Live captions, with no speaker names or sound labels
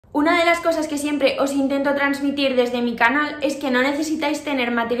Una de las cosas que siempre os intento transmitir desde mi canal es que no necesitáis tener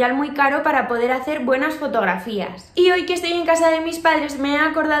material muy caro para poder hacer buenas fotografías. Y hoy que estoy en casa de mis padres me he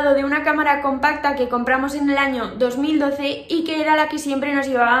acordado de una cámara compacta que compramos en el año 2012 y que era la que siempre nos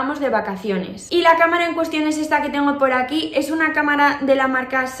llevábamos de vacaciones. Y la cámara en cuestión es esta que tengo por aquí, es una cámara de la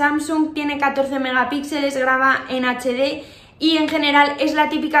marca Samsung, tiene 14 megapíxeles, graba en HD y en general es la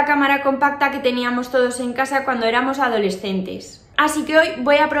típica cámara compacta que teníamos todos en casa cuando éramos adolescentes. Así que hoy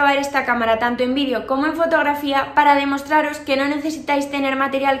voy a probar esta cámara tanto en vídeo como en fotografía para demostraros que no necesitáis tener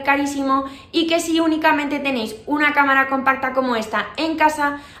material carísimo y que si únicamente tenéis una cámara compacta como esta en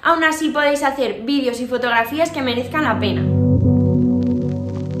casa, aún así podéis hacer vídeos y fotografías que merezcan la pena.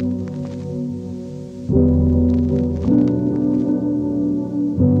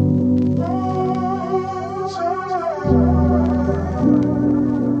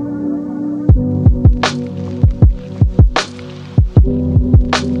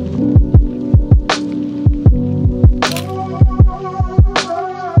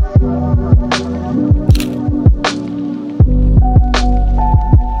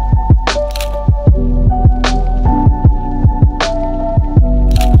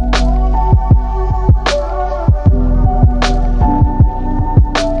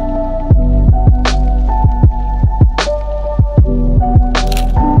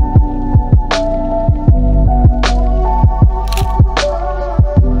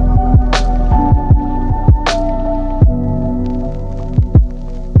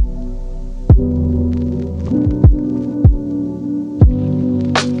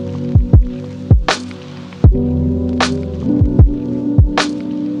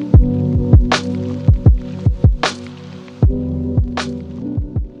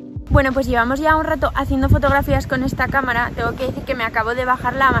 Bueno, pues llevamos ya un rato haciendo fotografías con esta cámara. Tengo que decir que me acabo de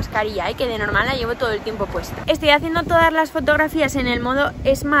bajar la mascarilla, que de normal la llevo todo el tiempo puesta. Estoy haciendo todas las fotografías en el modo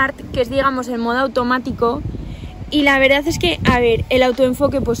Smart, que es digamos el modo automático. Y la verdad es que, a ver, el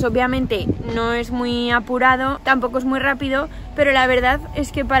autoenfoque pues obviamente no es muy apurado, tampoco es muy rápido, pero la verdad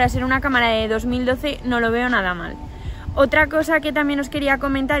es que para ser una cámara de 2012 no lo veo nada mal. Otra cosa que también os quería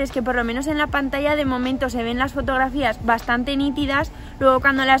comentar es que por lo menos en la pantalla de momento se ven las fotografías bastante nítidas. Luego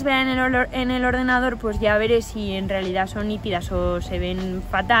cuando las vea en el ordenador pues ya veré si en realidad son nítidas o se ven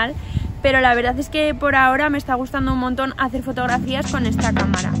fatal. Pero la verdad es que por ahora me está gustando un montón hacer fotografías con esta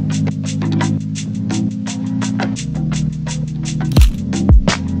cámara.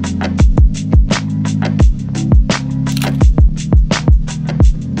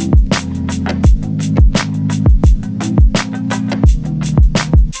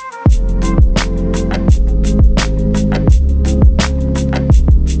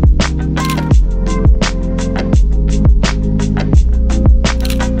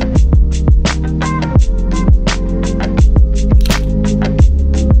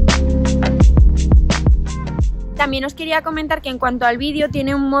 También os quería comentar que en cuanto al vídeo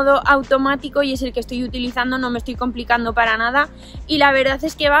tiene un modo automático y es el que estoy utilizando, no me estoy complicando para nada y la verdad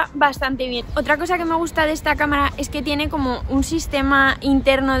es que va bastante bien. Otra cosa que me gusta de esta cámara es que tiene como un sistema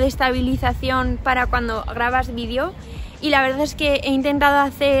interno de estabilización para cuando grabas vídeo y la verdad es que he intentado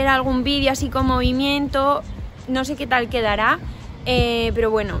hacer algún vídeo así con movimiento, no sé qué tal quedará,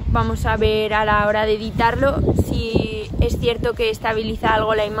 pero bueno, vamos a ver a la hora de editarlo si es cierto que estabiliza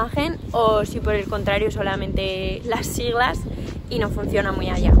algo la imagen o si por el contrario solamente las siglas y no funciona muy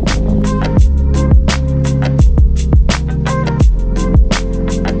allá.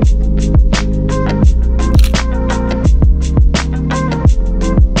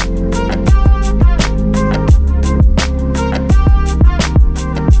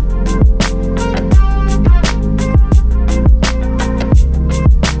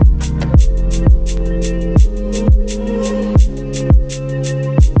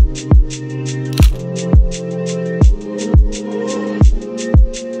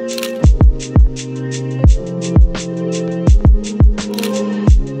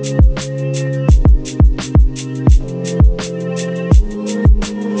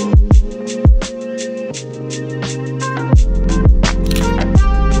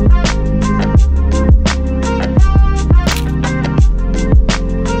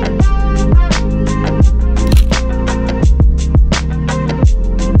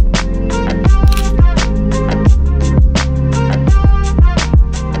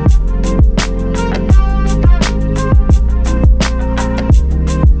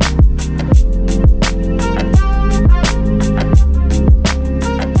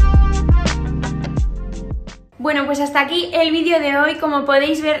 Bueno, pues hasta aquí el vídeo de hoy. Como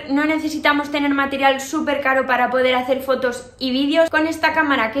podéis ver, no necesitamos tener material súper caro para poder hacer fotos y vídeos. Con esta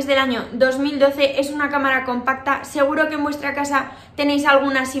cámara, que es del año 2012, es una cámara compacta. Seguro que en vuestra casa tenéis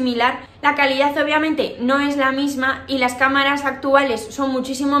alguna similar. La calidad obviamente no es la misma y las cámaras actuales son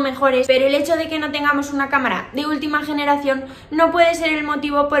muchísimo mejores, pero el hecho de que no tengamos una cámara de última generación no puede ser el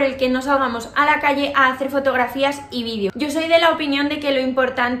motivo por el que no salgamos a la calle a hacer fotografías y vídeos. Yo soy de la opinión de que lo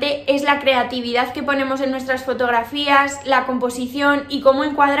importante es la creatividad que ponemos en nuestras fotografías, la composición y cómo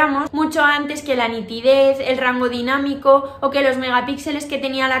encuadramos, mucho antes que la nitidez, el rango dinámico o que los megapíxeles que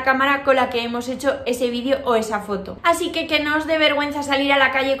tenía la cámara con la que hemos hecho ese vídeo o esa foto. Así que no os dé vergüenza salir a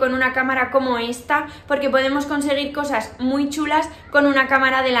la calle con una cámara como esta, porque podemos conseguir cosas muy chulas con una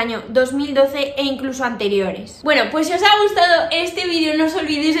cámara del año 2012 e incluso anteriores. Bueno, pues si os ha gustado este vídeo, no os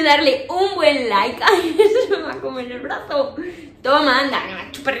olvidéis de darle un buen like. ¡Ay, eso me va a comer el brazo! Toma, anda, que me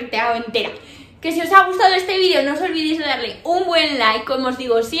ha chuparreteado entera. Que si os ha gustado este vídeo, no os olvidéis de darle un buen like, como os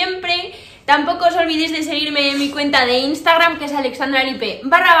digo siempre. Tampoco os olvidéis de seguirme en mi cuenta de Instagram, que es alexandralipe_,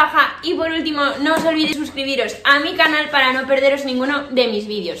 y por último no os olvidéis de suscribiros a mi canal para no perderos ninguno de mis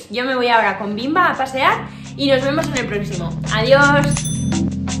vídeos. Yo me voy ahora con Bimba a pasear y nos vemos en el próximo. ¡Adiós!